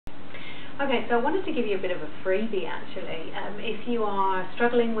Okay, so I wanted to give you a bit of a freebie actually. If you are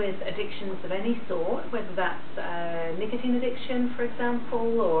struggling with addictions of any sort, whether that's nicotine addiction, for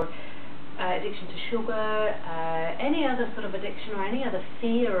example, or addiction to sugar, any other sort of addiction or any other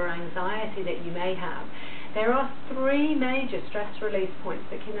fear or anxiety that you may have, there are 3 major stress release points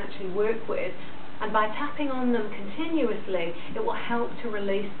that you can actually work with, and by tapping on them continuously, it will help to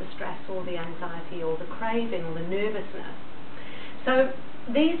release the stress or the anxiety or the craving or the nervousness. So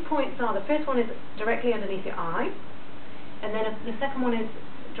these points are, the first one is directly underneath your eye, and then the second one is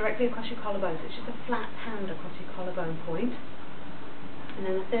directly across your collarbone, so it's just a flat hand across your collarbone point, and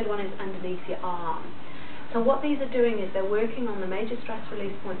then the third one is underneath your arm. So what these are doing is they're working on the major stress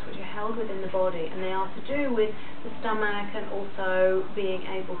release points which are held within the body, and they are to do with the stomach and also being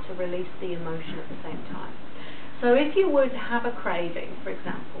able to release the emotion at the same time. So if you were to have a craving, for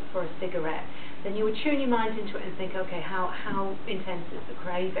example, for a cigarette, then you would tune your mind into it and think, okay, how intense is the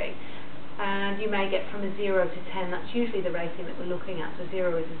craving? And you may get from a 0 to 10, that's usually the rating that we're looking at. So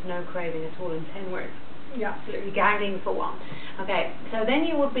 0 is there's no craving at all, and 10 where you're absolutely gagging for one. Okay, so then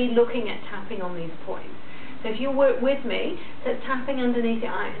you would be looking at tapping on these points. So if you work with me, so it's tapping underneath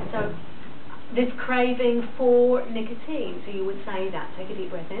your eye, and so this craving for nicotine, so you would say that, take a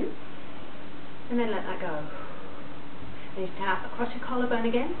deep breath in, and then let that go. And you tap across your collarbone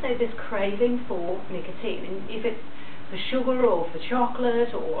again, so this craving for nicotine. And if it's for sugar or for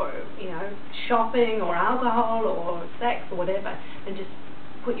chocolate or, shopping or alcohol or sex or whatever, then just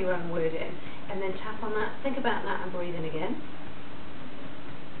put your own word in. And then tap on that, think about that and breathe in again.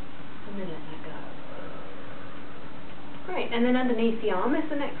 And then let that go. Great, and then underneath the arm is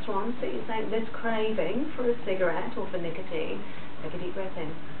the next one. So you're saying this craving for a cigarette or for nicotine, take a deep breath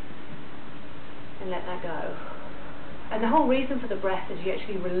in. And let that go. And the whole reason for the breath is you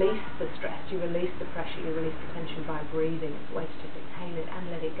actually release the stress, you release the pressure, you release the tension by breathing. It's a way to just exhale it and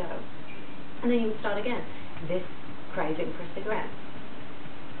let it go. And then you would start again. This craving for a cigarette.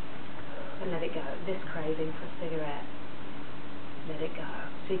 And let it go. This craving for a cigarette. Let it go.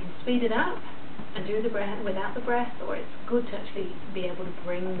 So you can speed it up and do the breath without the breath, or it's good to actually be able to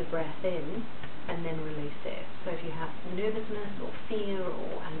bring the breath in and then release it. So if you have nervousness or fear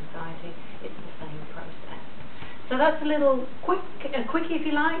or anxiety, it's the same process. So that's a little quickie if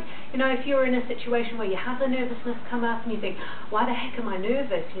you like. If you're in a situation where you have the nervousness come up and you think, why the heck am I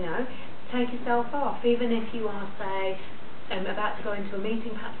nervous, take yourself off. Even if you are, say, about to go into a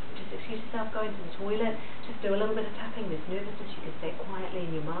meeting, perhaps just excuse yourself, go into the toilet, just do a little bit of tapping. This nervousness, you can say it quietly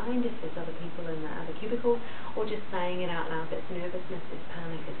in your mind if there's other people in the other cubicle, or just saying it out loud. This nervousness, this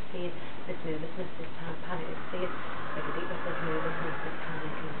panic, this fear, this nervousness, this panic, this fear. Take a deep breath, this nervousness, this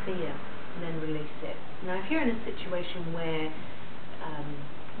panic and fear. And then release it. Now if you're in a situation where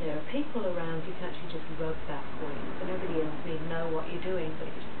there are people around, you can actually just rub that point. So nobody else may know what you're doing, but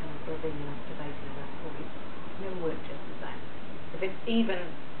you're just kind of rubbing and activating that point. It will work just the same. If it's even,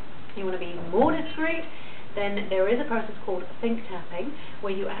 you want to be even more discreet, then there is a process called think tapping,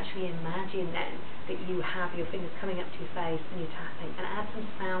 where you actually imagine then that you have your fingers coming up to your face and you're tapping, and add some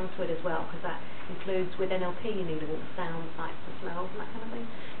sound to it as well, because that includes, with NLP you need all the sound, sights and smells and that kind of thing.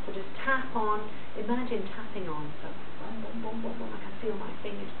 So just tap on, imagine tapping on, so boom, boom, boom, boom, boom, I can feel my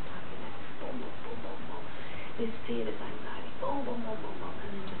fingers tapping it, boom, boom, boom, boom, boom, this fear, this anxiety, boom, boom, boom, boom, boom, and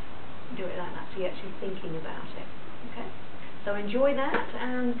then just do it like that, so you're actually thinking about it, okay? So enjoy that,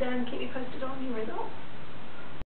 and keep me posted on your results.